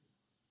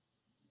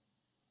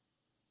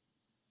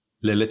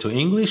للتو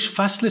انگلیش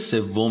فصل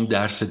 3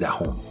 درس 10.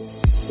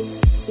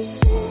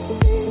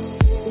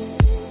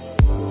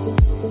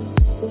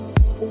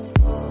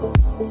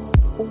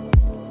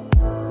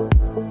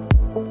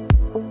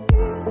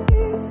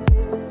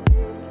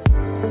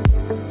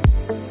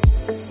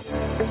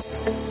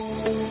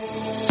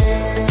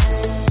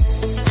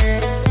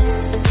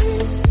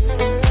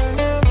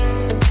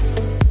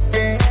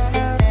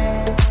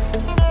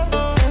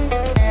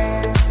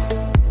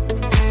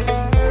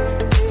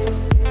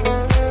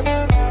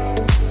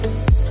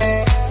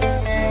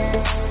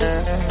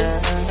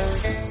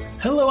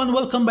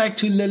 Welcome back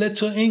to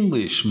Leleto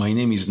English. My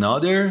name is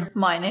Nader.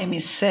 My name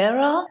is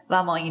Sarah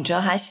و ما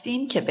اینجا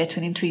هستیم که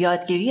بتونیم تو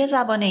یادگیری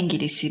زبان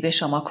انگلیسی به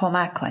شما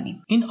کمک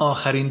کنیم. این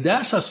آخرین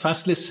درس از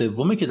فصل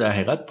 3 که در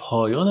حقیقت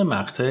پایان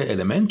مقطع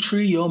elementary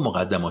یا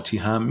مقدماتی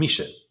هم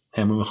میشه.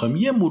 امروز میخوایم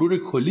یه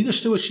مرور کلی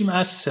داشته باشیم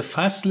از 3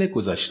 فصل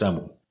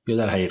گذشتمون یا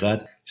در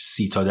حقیقت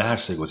 30 تا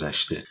درس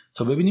گذشته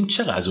تا ببینیم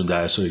چقدر از اون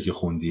درسایی که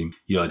خوندیم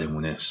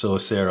یادمونه. So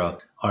Sarah,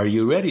 are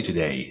you ready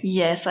today?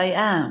 Yes, I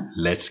am.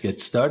 Let's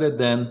get started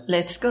then.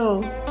 Let's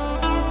go.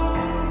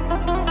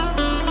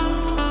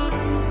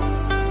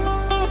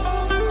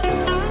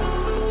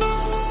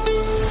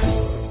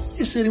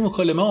 یه سری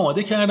مکالمه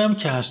آماده کردم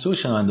که از تو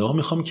شنونده ها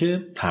میخوام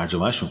که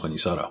ترجمهشون کنی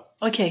سارا.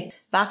 اوکی،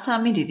 وقت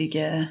هم میدی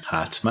دیگه؟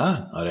 حتما،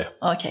 آره.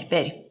 اوکی،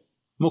 بریم.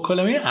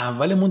 مکالمه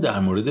اولمون در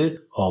مورد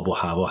آب و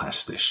هوا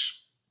هستش.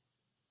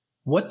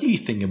 What do you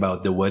think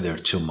about the weather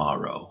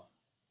tomorrow?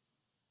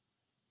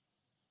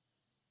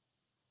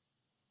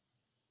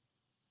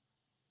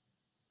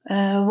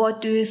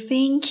 What do you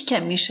think که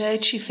میشه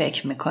چی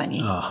فکر میکنی؟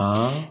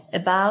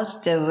 About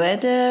the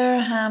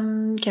weather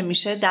هم که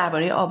میشه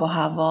درباره آب و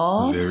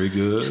هوا. Very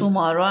good.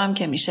 Tomorrow هم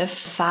که میشه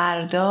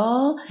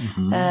فردا.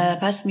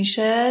 پس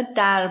میشه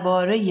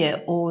درباره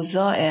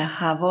اوضاع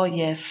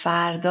هوای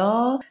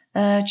فردا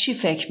چی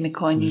فکر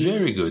میکنی؟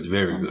 Very good,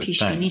 very good.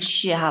 پیشبینی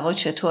چیه؟ هوا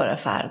چطوره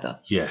فردا؟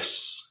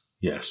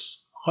 Yes.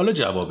 حالا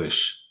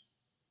جوابش.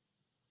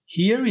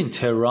 Here in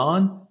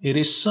Tehran it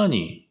is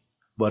sunny,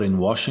 but in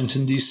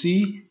Washington DC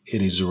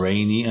it is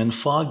rainy and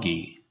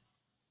foggy.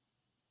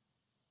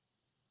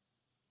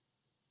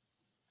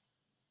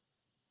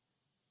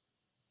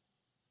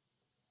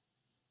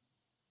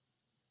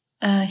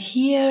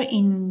 Here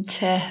in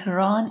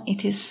Tehran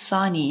it is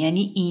sunny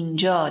یعنی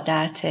اینجا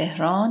در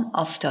تهران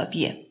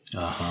آفتابیه.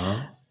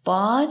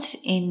 But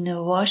in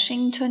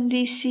Washington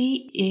DC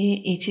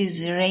it is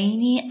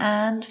rainy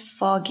and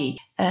foggy.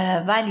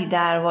 ولی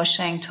در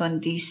واشنگتن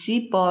دی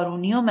سی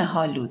بارونی و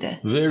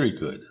مه‌آلوده. Very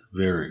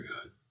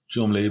good.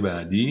 جمله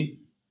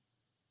بعدی.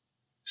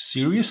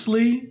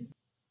 Seriously?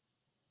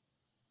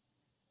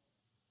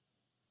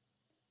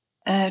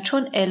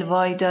 چون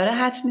الوای داره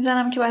حد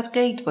میزنم که باید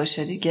قید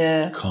باشه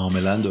دیگه.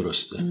 کاملا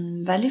درسته.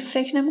 ولی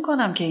فکر نمی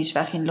کنم که هیچ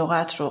وقت این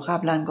لغت رو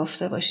قبلا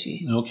گفته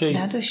باشی. اوکی.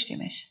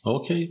 نداشتیمش.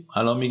 اوکی.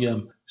 الان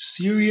میگم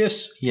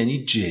serious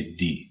یعنی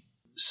جدی.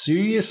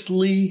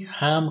 Seriously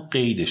هم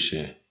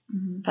قیدشه.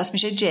 پس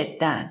میشه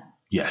جداً.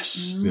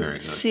 Yes, very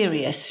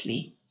good.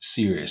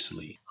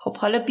 Seriously. خب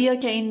حالا بیا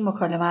که این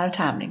مکالمه رو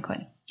تمرین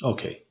کنیم.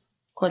 اوکی.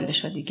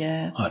 کلشو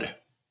دیگه.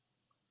 آره.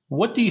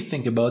 What do you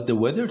think about the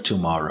weather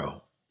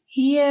tomorrow?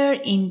 Here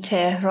in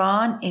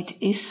Tehran it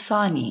is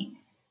sunny,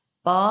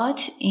 but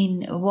in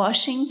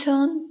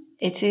Washington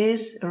it is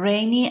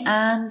rainy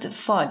and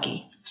foggy.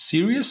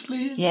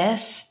 Seriously?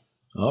 Yes.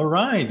 All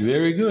right,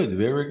 very good.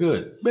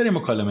 بریم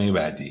مکالمه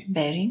بعدی.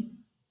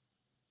 بریم.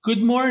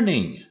 Good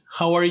morning.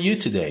 How are you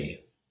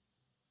today?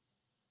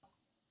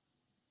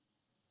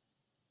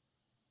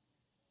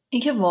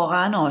 این که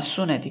واقعا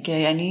آسونه دیگه.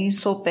 یعنی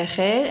صبح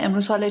بخیر،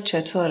 امروز حالت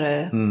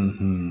چطوره؟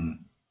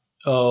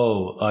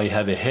 Oh, I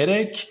have a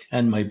headache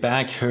and my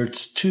back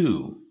hurts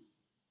too.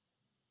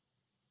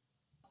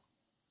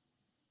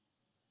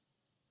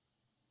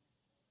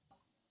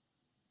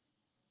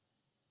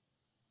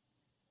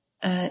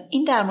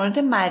 این در مورد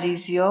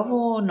مریضی‌ها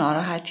و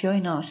ناراحتی‌ها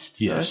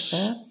ایناست. Yes,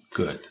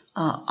 good.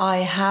 I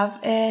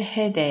have a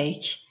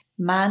headache.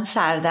 من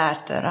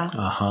سردرد دارم.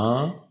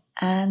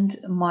 And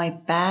my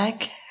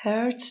back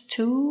hurts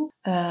too.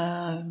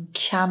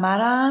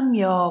 کمرم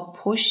یا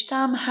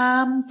پشتم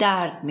هم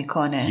درد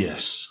میکنه.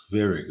 Yes,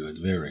 very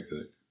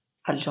good.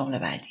 حالا جمله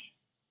بعدی.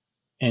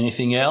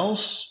 Anything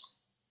else?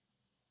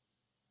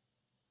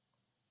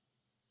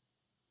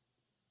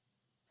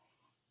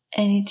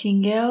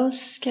 Anything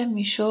else که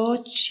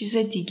میشد چیز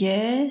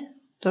دیگه،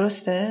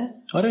 درسته؟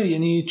 آره،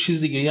 یعنی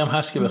چیز دیگه ای هم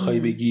هست که بخوای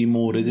بگی،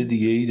 مورد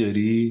دیگه ای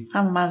داری؟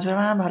 همون منظور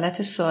منم به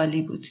حالت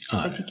سوالی بود. چیز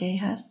دیگه ای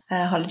هست.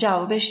 حالا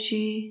جوابش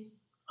چی؟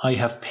 I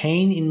have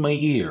pain in my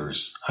ears.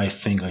 I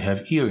think I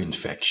have ear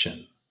infection.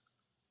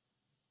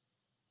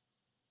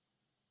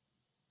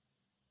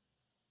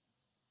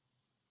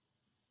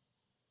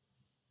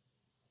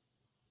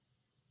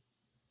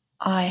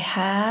 I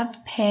have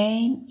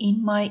pain in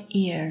my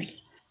ears.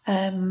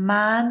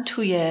 من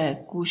توی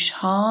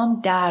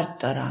گوشهام درد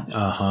دارم.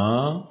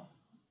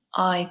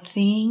 I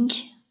think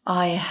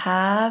I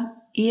have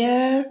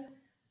ear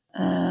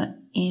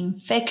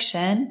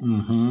infection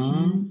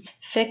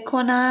فکر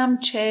کنم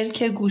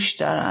چرک گوش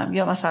دارم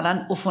یا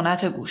مثلا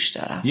عفونت گوش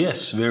دارم. Yes,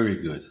 very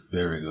good,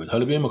 very good.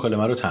 حالا بیایم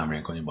مکالمه رو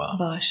تمرین کنیم با هم.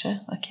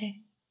 باشه،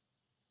 اوکی.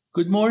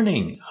 Good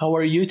morning, how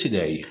are you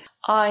today?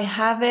 I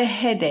have a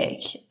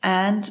headache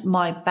and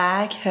my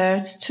back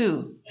hurts too.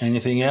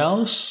 Anything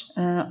else?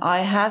 I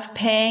have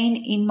pain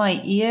in my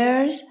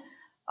ears.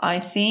 I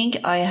think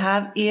I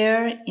have ear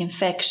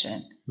infection.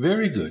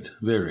 Very good,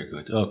 very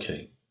good.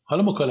 Okay.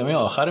 حالا مکالمه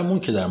آخرمون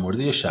که در مورد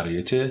یه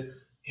شرایط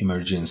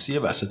ایمرجنسی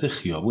وسط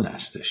خیابون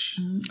هستش.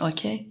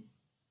 اوکی.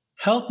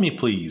 Help me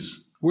please.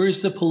 Where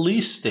is the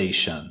police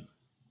station?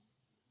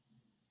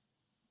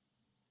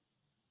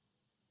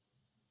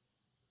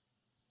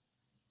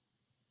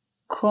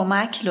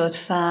 کمک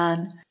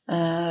لطفاً.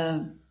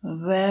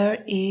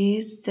 Where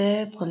is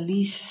the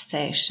police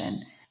station?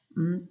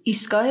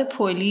 ایستگاه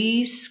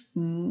پلیس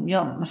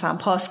یا مثلا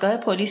پاسگاه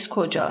پلیس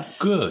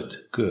کجاست؟ Good,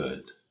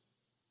 good.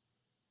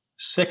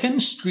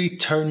 Second street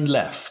turn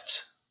left,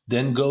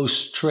 then go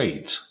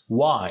straight.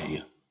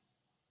 Why?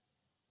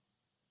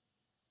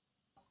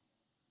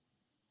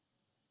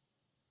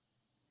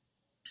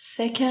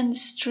 Second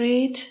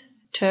street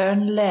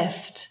turn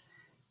left.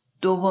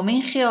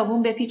 دومین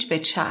خیابون بپیچ به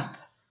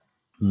چپ.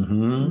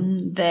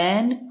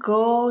 Then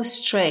go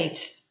straight.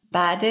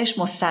 بعدش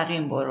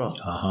مستقیم برو.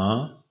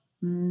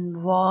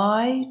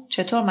 Why?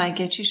 چطور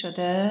مگه چی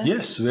شده؟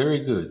 Yes, very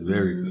good,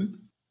 very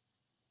good.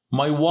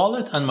 My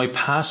wallet and my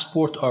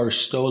passport are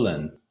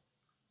stolen.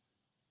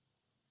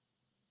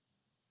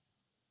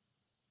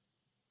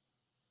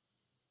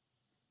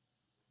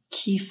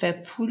 کیف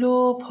پول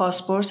و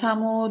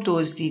پاسپورتمو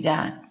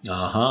دزدیدن.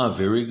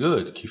 Very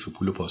good. کیف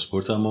پول و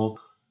پاسپورتمو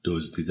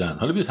دزدیدن.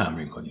 حالا بیا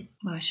تمرین کنیم.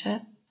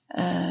 باشه.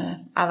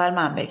 اول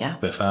من بگم.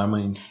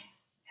 بفرمایید.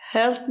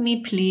 Help me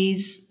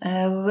please.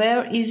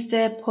 Where is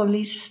the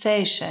police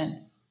station?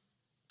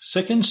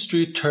 Second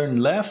street turn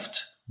left,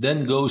 then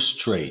go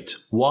straight.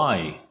 Why?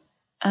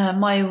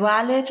 My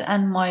wallet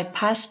and my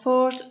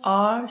passport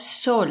are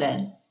stolen.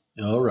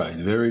 All right,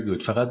 very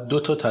good. فقط 2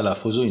 تا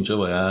تلفظ رو اینجا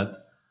باید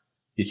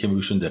یکم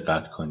روشون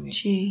دقت کنی.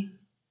 چی؟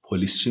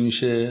 پلیس چی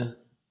میشه؟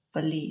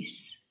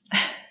 پلیس.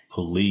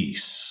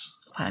 پلیس.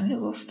 همین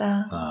رو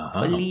گفتم.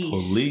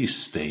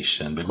 پلیس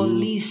ستیشن.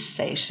 پلیس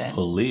ستیشن.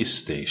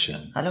 پلیس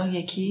ستیشن. حالا اون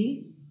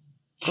یکی؟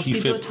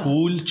 کیف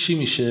پول چی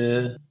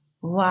میشه؟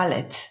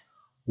 والت.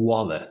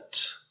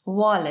 والت.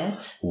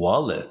 والت.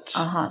 والت.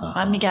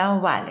 من میگم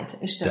والت.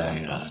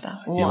 اشتباه گفتم.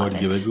 یه بار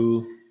دیگه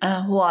بگو.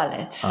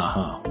 والت.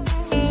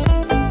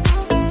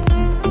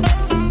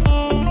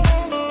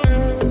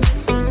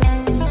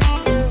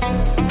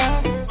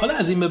 حالا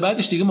از این به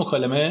بعدش دیگه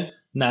مکالمه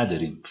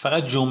نداریم.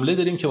 فقط جمله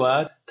داریم که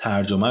باید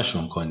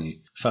ترجمهشون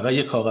کنی. فقط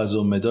یه کاغذ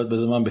و مداد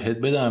بذار من بهت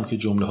بدم که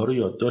جمله ها رو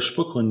یادداشت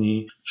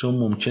بکنی، چون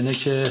ممکنه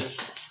که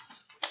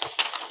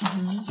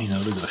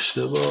اینا رو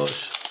داشته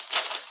باش،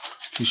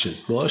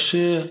 پیشت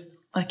باشه.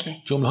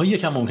 اوکی. جمله ها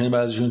یکم ممکنه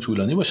بعضیشون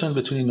طولانی باشن،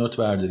 بتونی نوت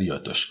برداری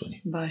یادداشت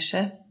کنی.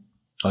 باشه.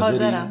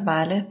 حاضرم.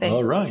 بله.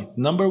 All right.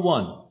 Number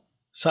 1.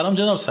 سلام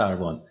جناب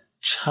سروان.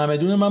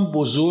 چمدون من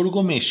بزرگ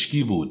و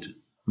مشکی بود.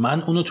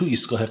 من اونو تو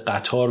ایستگاه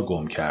قطار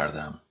گم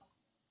کردم.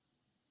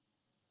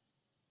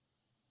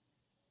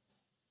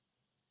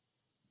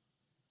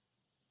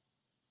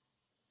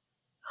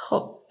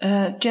 خب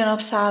جناب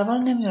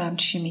سروان نمیدونم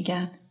چی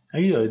میگن.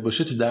 اگه یاد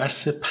باشه تو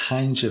درس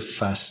 5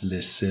 فصل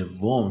 3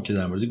 که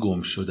در مورد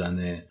گم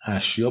شدن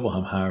اشیا با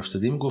هم حرف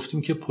زدیم،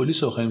 گفتیم که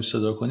پلیس رو بخوایم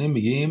صدا کنیم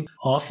میگیم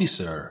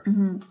officer.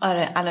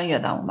 آره الان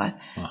یادم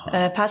اومد.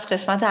 پس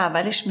قسمت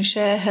اولش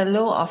میشه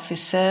hello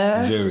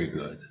officer. Very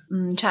good.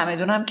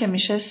 چمدونم که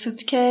میشه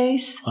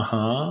suitcase.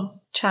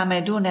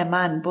 چمدون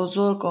من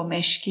بزرگ و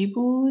مشکی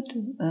بود.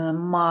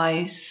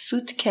 My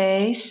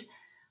suitcase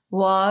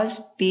was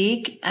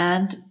big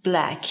and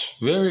black.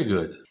 Very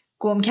good.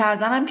 گم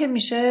کردنم که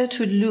میشه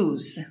to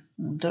lose.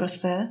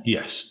 درسته؟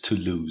 Yes, to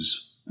lose.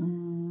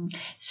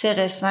 3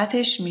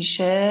 قسمتش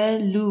میشه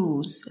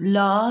lose,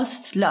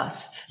 lost,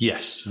 lost.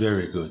 Yes,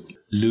 very good.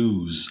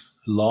 Lose,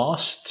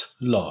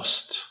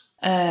 lost.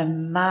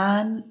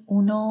 من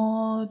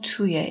اونو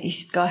توی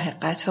ایستگاه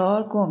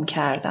قطار گم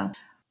کردم.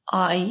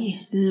 I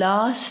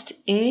lost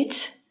it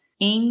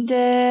in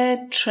the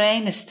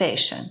train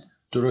station.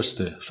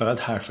 درسته. فقط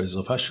حرف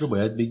اضافهش رو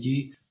باید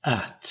بگی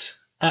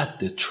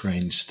at the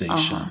train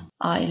station.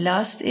 I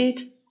lost it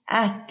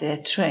at the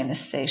train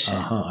station.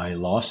 I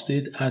lost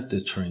it at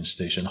the train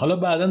station. حالا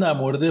بعدا در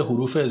مورد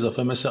حروف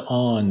اضافه مثل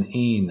on,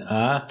 in,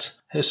 at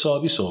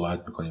حسابی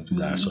صحبت میکنیم تو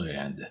درس‌های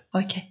آینده.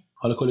 اوکی.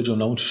 حالا کل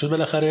جمله‌مون چی شد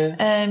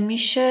بالاخره؟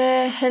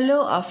 میشه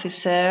hello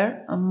officer,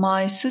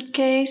 my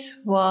suitcase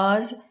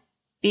was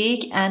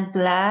big and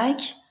black.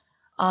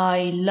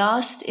 I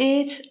lost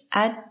it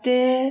at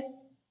the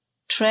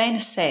train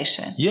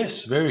station. Yes,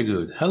 very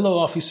good. Hello,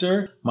 officer.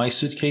 My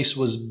suitcase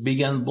was big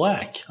and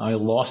black. I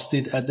lost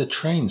it at the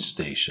train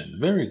station.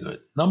 Very good.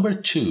 Number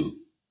 2.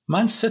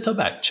 من 3 تا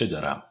بچه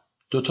دارم.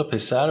 2 تا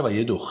پسر و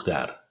 1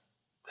 دختر.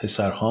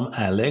 پسرهام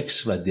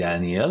الکس و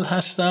دانیل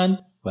هستن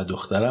و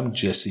دخترم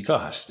جسیکا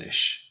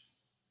هستش.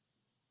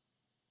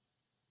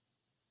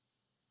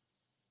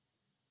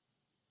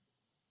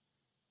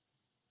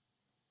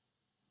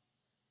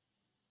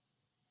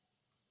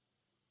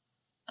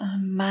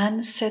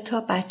 من 3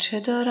 بچه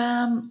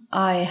دارم.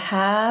 I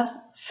have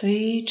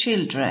 3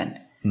 children.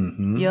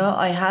 یا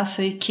I have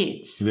 3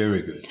 kids.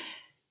 Very good.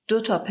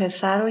 2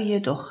 پسر و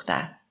 1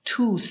 دختر.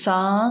 2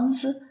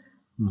 sons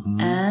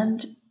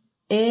and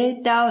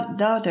a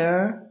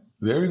daughter.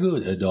 Very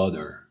good. A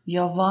daughter.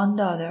 یا 1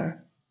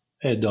 daughter.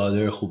 A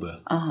daughter خوبه.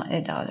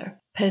 A daughter.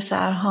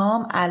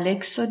 پسرهام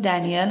الکس و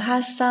دانیل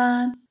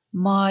هستن.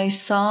 My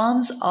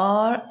sons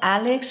are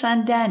Alex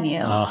and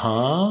Daniel.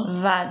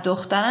 و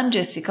دخترم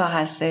جسیکا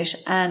هستش.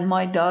 And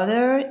my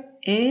daughter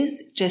is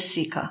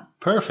Jessica.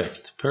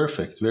 Perfect.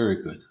 Very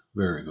good.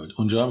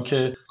 اونجا هم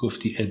که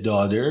گفتی a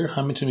daughter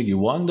هم میتونی بگی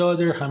one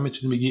daughter هم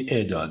میتونی بگی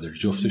a daughter.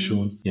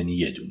 جفتشون یعنی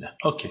یه دونه.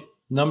 Okay.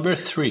 Number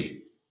 3.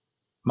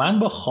 من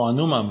با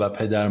خانومم و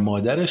پدر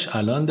مادرش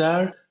الان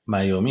در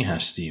میامی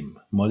هستیم.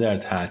 ما در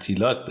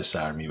تعطیلات به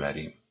سر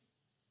میبریم.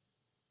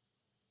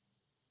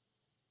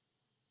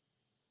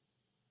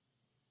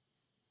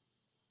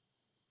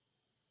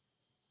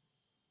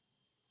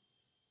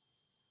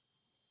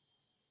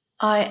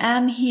 I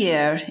am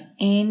here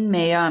in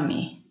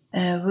Miami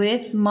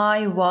with my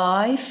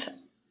wife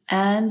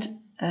and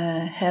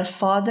her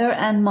father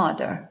and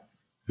mother.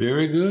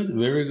 Very good.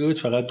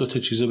 فقط 2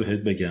 چیزو بهت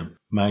بگم.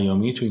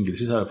 میامی تو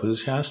انگلیسی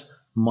تلفظش هست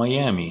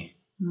میامی.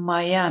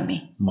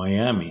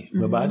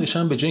 و بعدش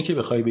هم به جای اینکه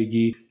بخوای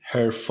بگی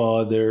her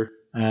father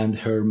and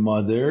her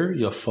mother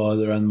یا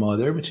father and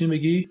mother میتونی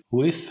بگی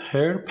with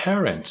her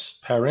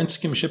parents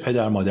که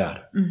پدر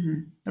مادر.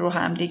 رو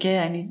هم دیگه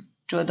یعنی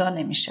جدا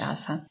نمیشه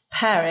اصلا.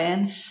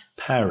 parents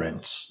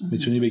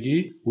میتونی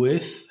بگی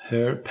with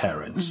her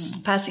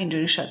parents. پس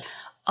اینجوری شد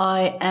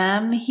I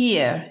am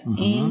here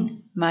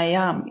in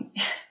Miami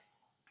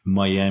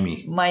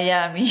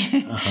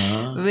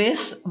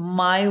with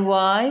my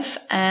wife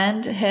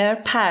and her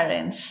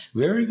parents.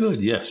 Very good.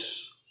 Yes.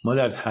 ما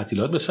در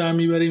تعطیلات به سر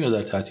میبریم یا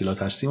در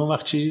تعطیلات هستیم اون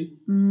وقت چی؟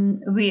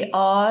 We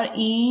are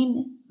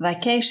in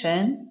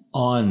vacation.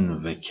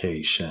 On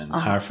vacation.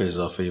 حرف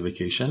اضافه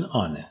vacation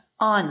on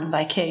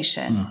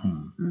vacation.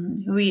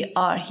 We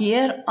are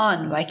here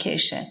on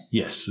vacation.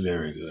 Yes,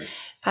 very good.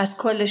 پس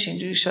کلش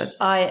اینجوری شد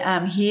I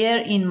am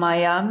here in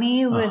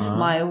Miami with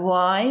my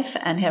wife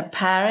and her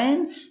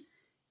parents.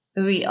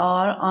 We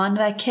are on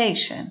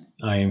vacation.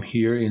 I am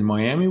here in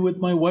Miami with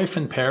my wife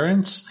and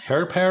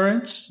her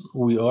parents.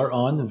 We are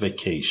on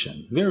vacation.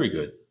 Very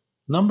good.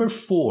 Number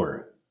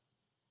 4.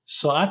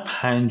 ساعت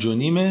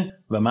 5:30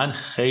 و من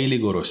خیلی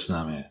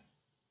گرسنمه.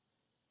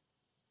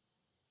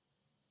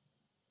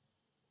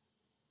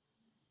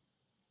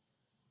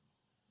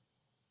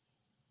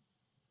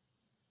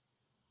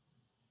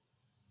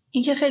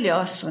 این که خیلی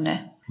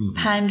آسونه.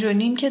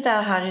 5:30 که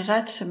در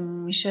حقیقت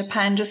میشه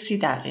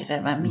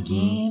 5:30 و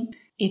میگیم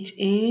It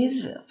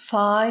is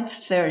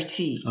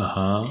 5:30.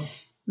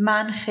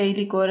 من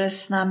خیلی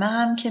گرسنمه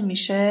هم که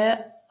میشه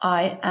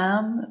I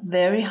am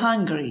very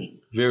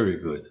hungry. Very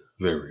good.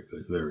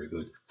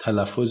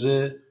 تلفظ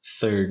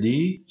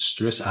 30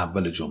 استرس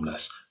اول جمله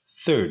است.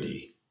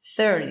 30.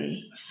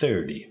 Very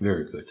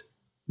good.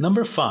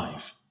 Number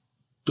 5.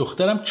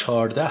 دخترم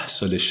 14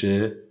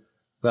 سالشه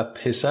و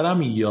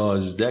پسرم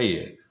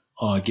 11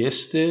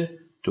 آگوست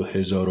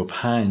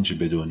 2005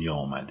 به دنیا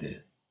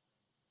آمده.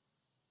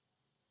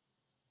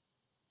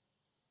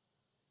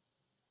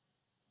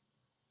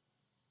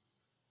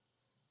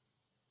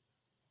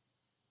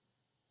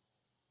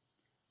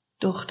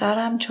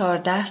 دخترم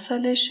 14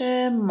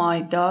 سالشه.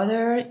 My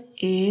daughter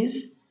is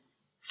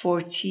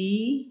 40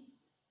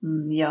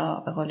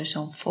 یا به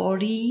قولشون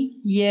 40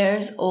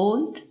 years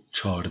old.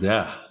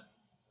 14.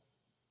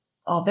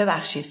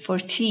 ببخشید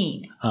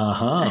 14.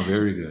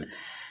 Very good.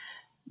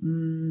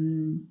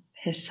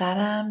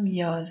 پسرم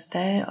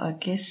 11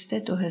 آگوست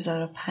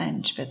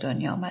 2005 به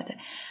دنیا آمده.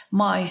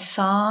 My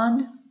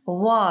son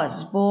was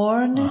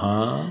born.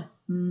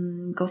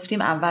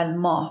 گفتیم اول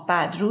ماه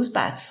بعد روز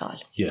بعد سال.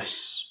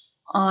 Yes.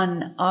 On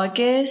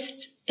August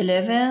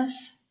 11th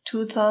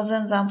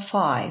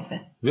 2005.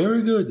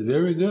 Very good.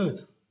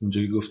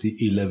 اونجا که گفتی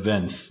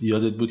 11th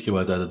یادت بود که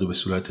باید عددو به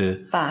صورت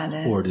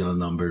ordinal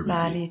number بگی.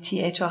 بله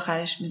TH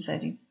آخرش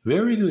میذاریم.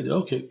 Very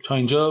good. Okay. تا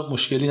اینجا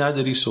مشکلی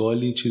نداری؟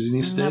 سوالی چیزی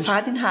نیستش؟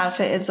 فقط این حرف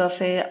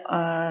اضافه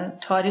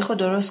تاریخو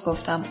درست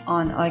گفتم.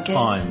 On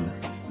August.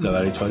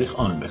 برای تاریخ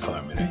آن به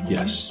کار میره.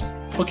 Yes.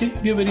 اوکی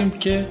بیا بریم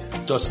که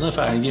داستان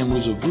فرهنگی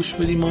امروز رو گوش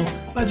بدیم و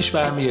بعدش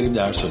برمیگردیم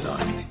درس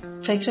ادامه میدیم.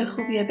 فکر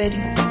خوبیه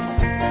بریم.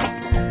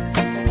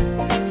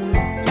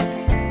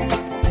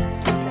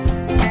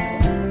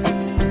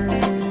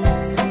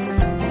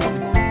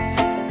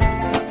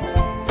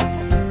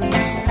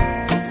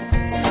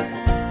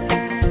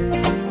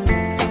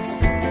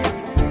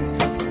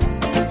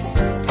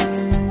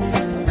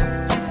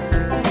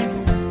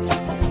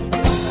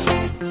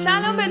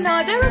 سلام به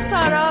نادر و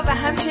سارا و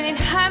همچنین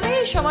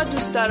همه شما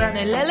دوستداران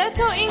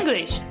للتو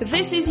انگلیش.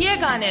 This is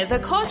یگانه the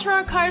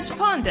cultural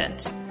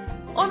correspondent.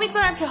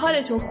 امیدوارم که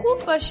حالتون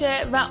خوب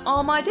باشه و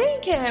آماده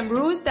این که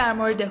امروز در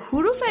مورد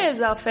حروف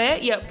اضافه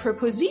یا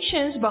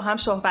prepositions با هم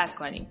صحبت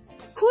کنیم.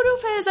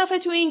 حروف اضافه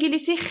تو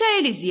انگلیسی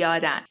خیلی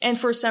زیادن. And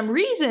for some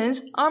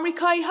reasons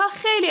آمریکایی ها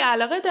خیلی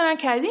علاقه دارن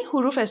که از این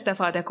حروف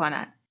استفاده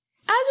کنن.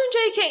 از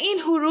اونجایی که این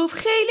حروف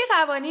خیلی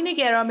قوانین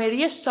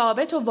گرامری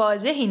ثابت و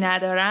واضحی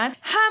ندارن،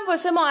 هم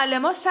واسه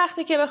معلم‌ها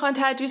سخته که بخوان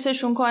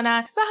تدریسشون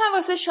کنن و هم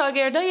واسه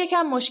شاگردا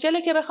یکم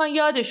مشکله که بخوان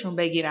یادشون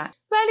بگیرن.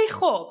 ولی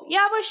خب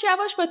یواش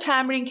یواش با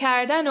تمرین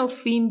کردن و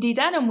فیلم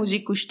دیدن و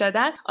موزیک گوش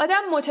دادن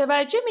آدم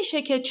متوجه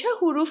میشه که چه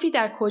حروفی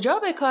در کجا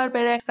به کار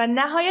بره و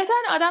نهایتاً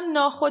آدم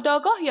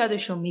ناخودآگاه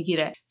یادشون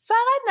میگیره.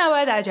 فقط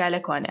نباید عجله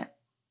کنه.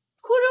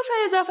 حروف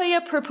اضافه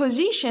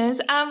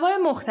prepositions انواع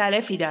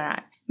مختلفی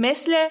دارن.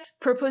 مثل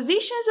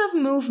prepositions of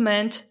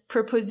movement,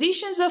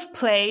 prepositions of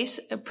place,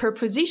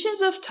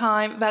 prepositions of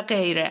time و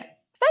غیره.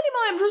 ولی ما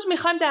امروز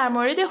میخوایم در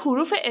مورد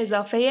حروف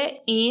اضافه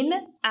in,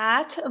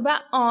 at و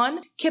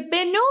on که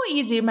به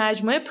نوعی زیر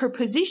مجموعه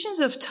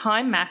prepositions of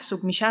time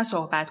محسوب میشن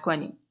صحبت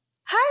کنیم.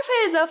 حرف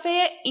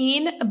اضافه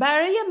in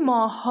برای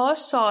ماه‌ها،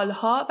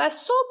 سال‌ها و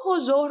صبح و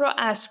ظهر و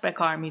عصر به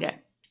کار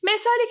میره.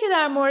 مثالی که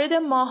در مورد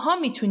ماه‌ها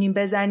میتونیم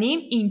بزنیم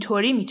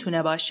اینطوری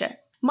میتونه باشه.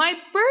 My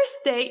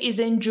birthday is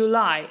in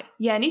July.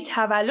 یعنی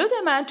تولد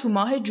من تو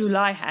ماه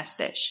جولای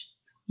هستش.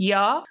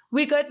 یا We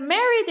got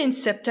married in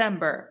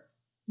September.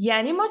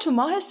 یعنی ما تو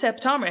ماه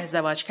سپتامبر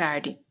ازدواج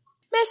کردیم.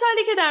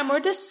 مثالی که در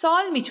مورد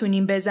سال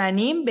میتونیم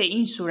بزنیم به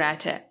این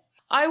صورته.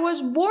 I was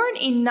born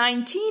in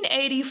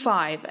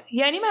 1985.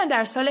 یعنی من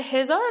در سال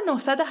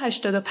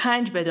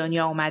 1985 به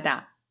دنیا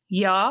اومدم.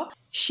 یا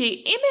She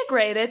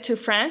immigrated to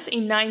France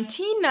in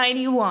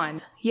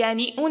 1991.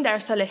 یعنی اون در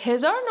سال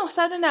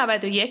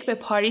 1991 به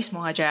پاریس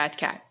مهاجرت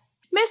کرد.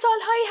 مثال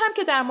هایی هم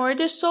که در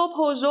مورد صبح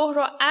و ظهر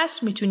و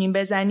عصر میتونیم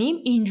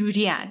بزنیم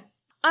اینجوری هن.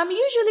 I'm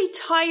usually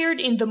tired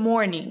in the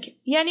morning.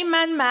 یعنی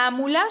من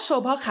معمولا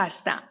صبحا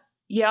خستم.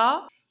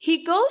 یا He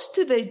goes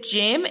to the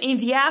gym in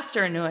the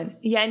afternoon.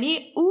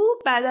 یعنی او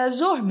بعد از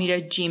ظهر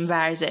میره جیم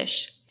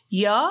ورزش.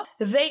 یا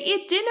They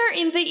eat dinner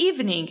in the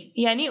evening.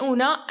 یعنی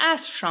اونا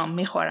عصر شام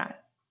میخورن.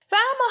 و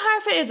اما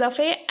حرف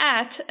اضافه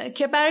at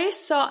که برای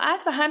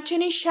ساعت و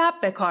همچنین شب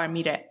به کار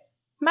میره.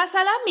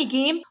 مثلا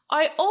میگیم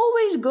I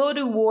always go to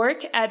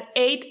work at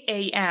 8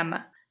 a.m.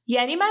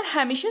 یعنی من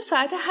همیشه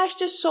ساعت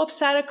 8 صبح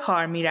سر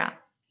کار میرم.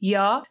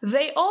 یا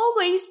They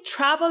always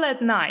travel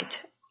at night.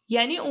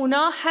 یعنی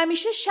اونا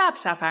همیشه شب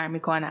سفر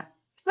میکنن.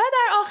 و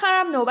در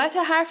آخرم نوبت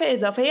حرف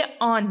اضافه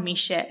on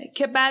میشه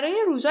که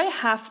برای روزهای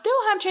هفته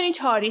و همچنین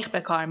تاریخ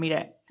به کار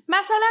میره.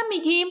 مثلا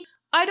میگیم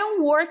I don't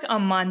work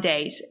on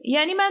Mondays.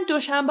 یعنی من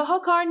دوشنبه ها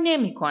کار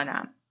نمی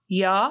کنم.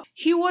 یا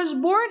He was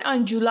born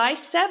on July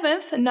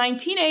 7th,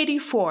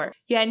 1984.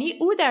 یعنی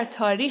او در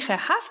تاریخ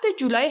 7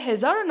 جولای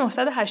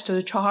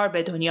 1984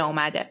 به دنیا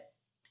اومده.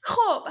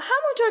 خب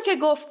همونطور که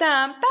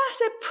گفتم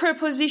بحث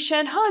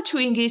preposition ها تو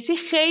انگلیسی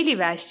خیلی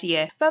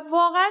وسیعه و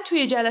واقعا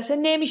توی جلسه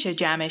نمیشه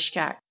جمعش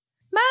کرد.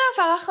 منم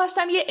فقط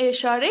خواستم یه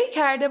اشاره‌ای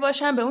کرده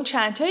باشم به اون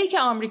چندتایی که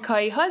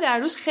آمریکایی ها در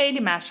روز خیلی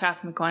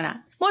مصرف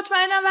میکنن.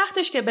 مطمئنم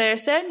وقتش که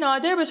برسه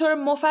نادر به طور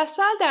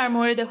مفصل در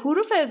مورد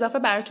حروف اضافه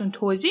براتون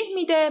توضیح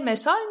میده،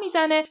 مثال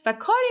میزنه و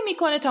کاری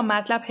میکنه تا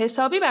مطلب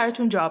حسابی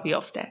براتون جا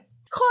بیفته.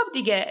 خب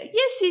دیگه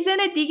یه سیزن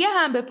دیگه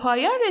هم به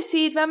پایان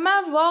رسید و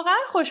من واقعا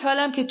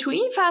خوشحالم که تو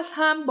این فصل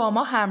هم با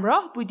ما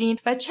همراه بودین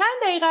و چند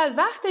دقیقه از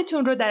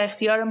وقتتون رو در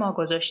اختیار ما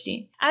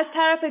گذاشتین. از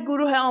طرف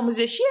گروه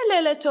آموزشی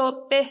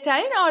للتو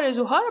بهترین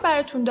آرزوها رو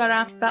براتون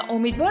دارم و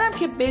امیدوارم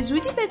که به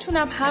زودی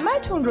بتونم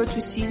همتون رو تو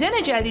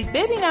سیزن جدید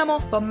ببینم و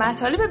با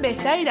مطالب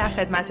بهتری در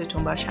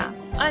خدمتتون باشم.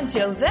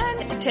 Until then,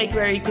 take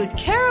very good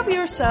care of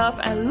yourself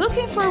and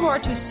looking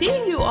forward to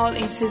seeing you all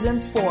in season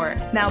 4.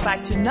 Now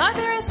back to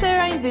Nader and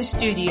Sarah in the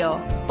studio.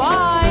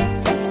 Bye!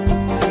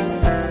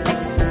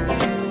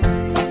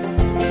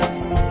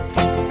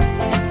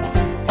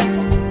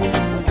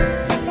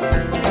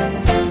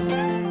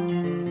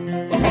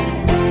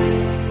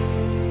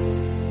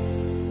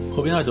 خب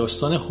این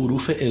داستان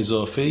حروف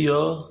اضافه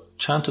یا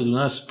چند تا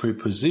دونه از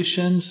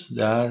prepositions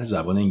در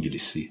زبان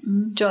انگلیسی.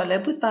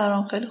 جالب بود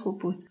برام، خیلی خوب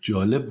بود.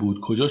 جالب بود؟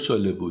 کجا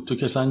جالب بود؟ تو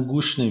که اصلا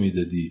گوش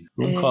نمیدادی.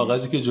 اون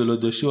کاغذی که جلو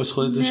داشتی واسه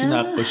خودت داشتی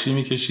نقاشی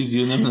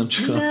میکشیدی و نمیدونم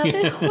چیکار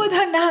می‌کردی. نه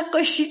خدا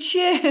نقاشی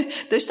چیه؟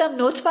 داشتم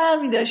نوت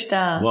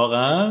برمی‌داشتم.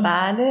 واقعا؟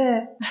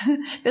 بله.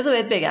 بذار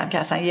بهت بگم که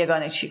اصلا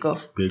یگانه چی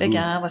گفت.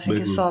 بگم واسه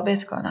اینکه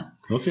ثابت کنم.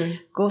 اوکی.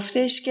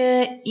 گفتش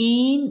که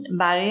این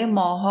برای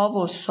ماه‌ها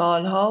و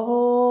سال‌ها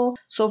و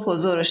صبح و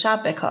ظهر و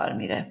شب به کار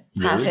میره.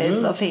 حرف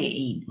اضافه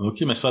این.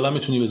 اوکی، مثلا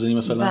میتونی بزنی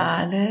مثلا؟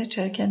 بله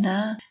چرا که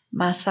نه.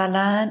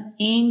 مثلا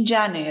in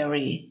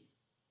January,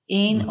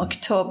 in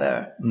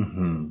October,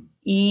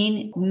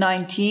 in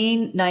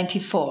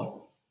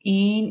 1994,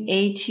 in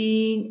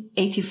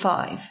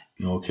 1885.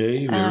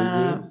 اوکی، very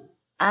good.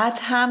 at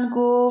هم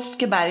گفت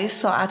که برای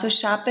ساعت و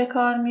شب به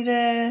کار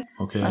میره.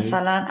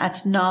 مثلا at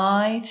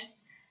night,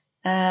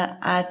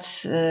 at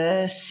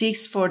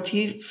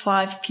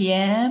 6:45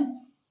 p.m.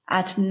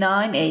 at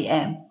 9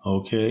 a.m.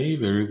 Okay,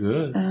 very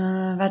good.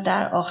 و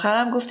در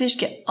آخرم گفتش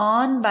که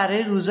on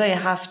برای روزای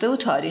هفته و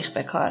تاریخ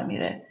به کار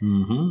میره.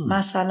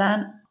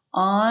 مثلا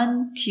on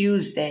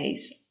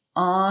Tuesdays,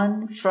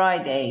 on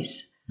Fridays.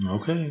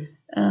 Okay.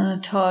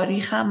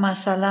 تاریخم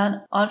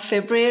مثلا on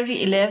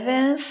February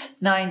 11th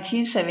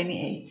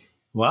 1978.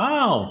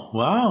 Wow,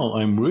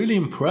 I'm really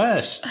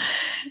impressed.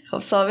 خب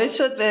ثابت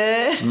شد به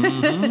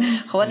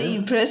خب حالا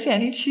ایمپرس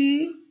یعنی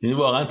چی؟ یعنی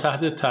واقعا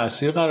تحت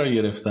تاثیر قرار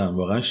گرفتم،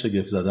 واقعا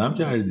شگفت زدم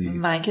کردی.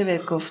 من که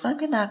بهت گفتم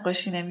که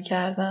نقاشی نمی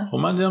کردم. خب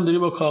من دیدم داری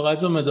با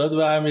کاغذ و مداد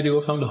برمی‌داری،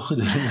 گفتم لاخ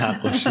داری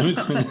نقاشی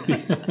میکنی.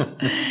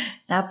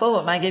 نه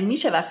بابا مگه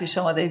میشه وقتی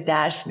شما داری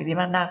درس میدی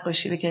من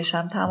نقاشی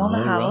بکشم؟ تمام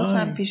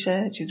حواسم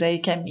پیشه چیزایی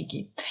که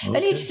میگی.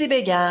 ولی یه چیزی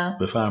بگم.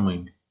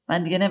 بفرمایید.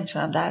 من دیگه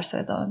نمیتونم درس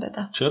ادامه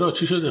بدم. چرا؟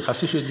 چی شده؟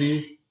 خسته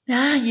شدی؟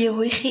 نه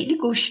یهویی خیلی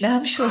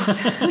گشنم شد.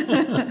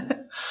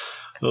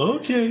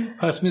 اوکی،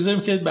 پس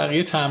میذاریم که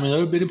بقیه تمرین‌ها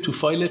رو بریم تو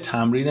فایل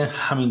تمرین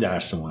همین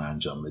درسمون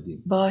انجام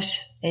بدیم. باش،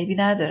 عیبی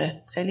نداره.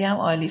 خیلی هم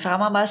عالی. فقط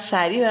من باید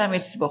سریع برم یه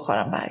چیزی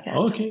بخورم برگردم.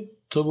 اوکی،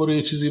 تو برو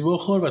یه چیزی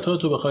بخور و تا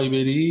تو بخوای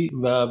بری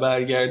و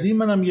برگردی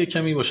منم یه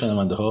کمی با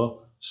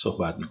شنونده‌ها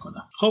صحبت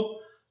میکنم. خب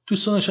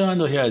دوستان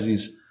شنونده‌های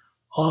عزیز،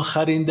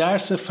 آخرین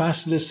درس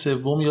فصل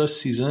سوم یا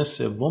سیزن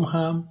سوم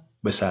هم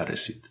به سر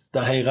رسید.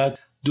 در حقیقت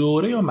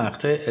دوره یا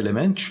مقطع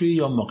elementary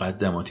یا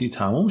مقدماتی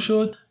تموم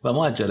شد و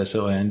ما از جلسه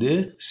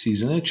آینده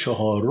سیزن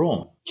 4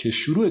 که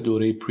شروع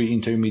دوره پری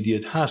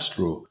اینترمدییت هست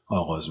رو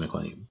آغاز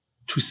میکنیم.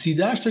 تو 30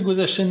 درس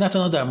گذشته نه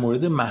تنها در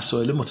مورد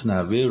مسائل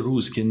متنوع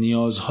روز که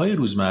نیازهای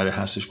روزمره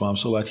هستش با هم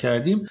صحبت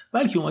کردیم،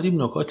 بلکه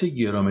اومدیم نکات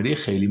گرامری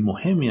خیلی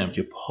مهمی هم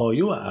که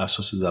پایه و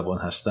اساس زبان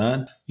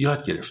هستن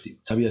یاد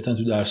گرفتیم. طبیعتاً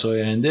تو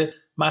درس‌های آینده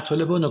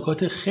مطالب و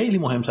نکات خیلی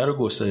مهمتر و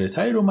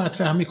گسترده‌تری رو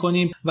مطرح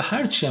می‌کنیم و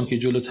هر چی هم که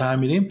جلوتر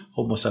میریم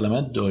خب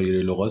مسلماً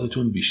دایره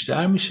لغاتتون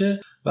بیشتر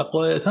میشه و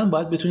قاعدتاً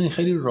باید بتونین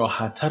خیلی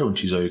راحت‌تر اون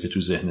چیزایی که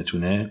تو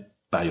ذهنتونه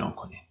بیان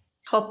کنین.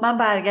 خب من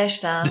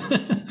برگشتم.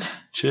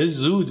 چه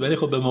زود، ولی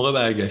خب به موقع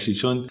برگشتی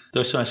چون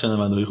داشتم از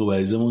شنونده‌های خوب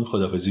عزیزمون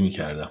خداحافظی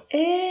می‌کردم.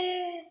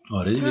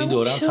 آره دیگه این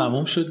دورم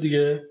تموم شد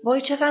دیگه.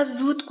 وای چقدر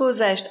زود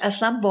گذشت،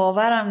 اصلا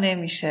باورم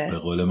نمیشه. به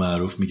قول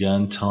معروف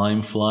میگن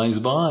time flies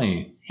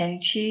by. یعنی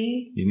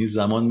چی؟ یعنی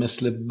زمان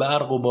مثل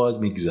برق و باد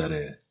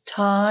میگذره.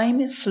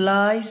 Time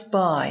flies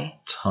by.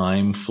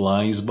 Time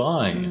flies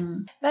by.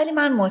 ولی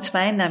من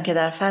مطمئنم که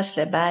در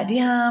فصل بعدی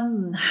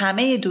هم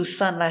همه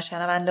دوستان و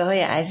شنونده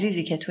های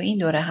عزیزی که تو این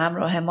دوره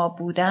همراه ما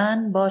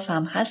بودن باز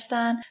هم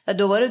هستن و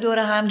دوباره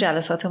دوره هم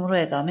جلساتمون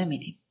رو ادامه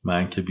میدیم.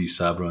 من که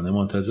بی‌صبرانه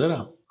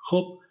منتظرم.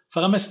 خب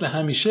فقط مثل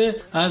همیشه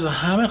از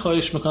همه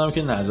خواهش میکنم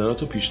که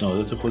نظرات و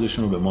پیشنهادات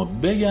خودشون رو به ما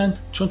بگن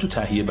چون تو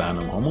تهیه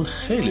برنامه‌هامون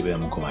خیلی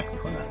بهمون کمک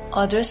میکنن.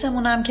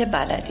 آدرسمون هم که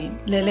بلدین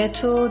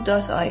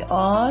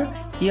leleto.ir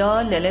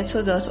یا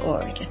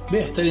leleto.org.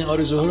 بهترین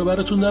آرزوها رو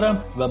براتون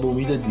دارم و به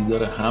امید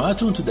دیدار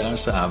همتون تو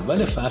درس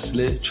اول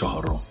فصل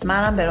 4.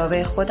 منم به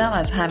نوبه خودم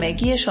از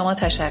همگی شما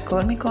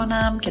تشکر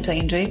میکنم که تا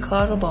اینجای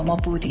کار رو با ما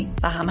بودین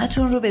و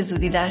همتون رو به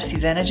زودی در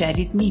سیزن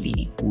جدید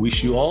میبینیم.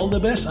 Wish you all the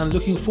best and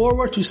looking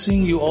forward to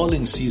seeing you all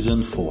in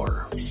season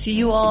 4. See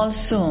you all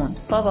soon.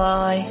 Bye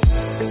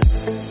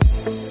bye.